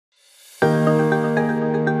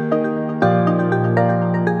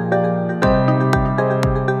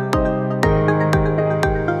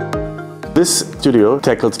This studio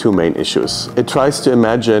tackles two main issues. It tries to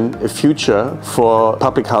imagine a future for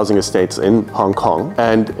public housing estates in Hong Kong,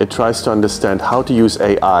 and it tries to understand how to use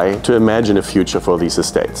AI to imagine a future for these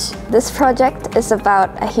estates. This project is about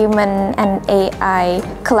a human and AI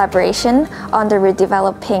collaboration on the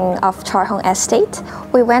redeveloping of Chor Hong Estate.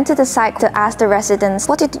 We went to the site to ask the residents,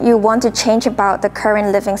 what did you want to change about the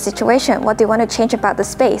current living situation? What do you want to change about the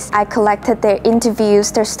space? I collected their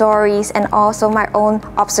interviews, their stories, and also my own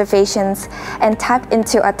observations, and typed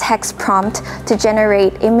into a text prompt to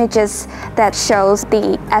generate images that shows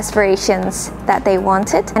the aspirations that they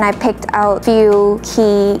wanted. And I picked out few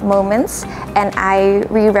key moments, and I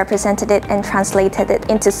re-represented it and translated it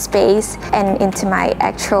into space and into my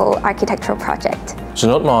actual architectural project. So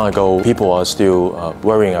not long ago, people are still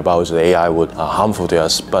worrying about the AI would harmful to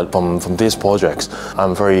us, but from these projects,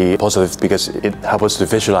 I'm very positive because it helps us to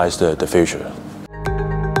visualize the future.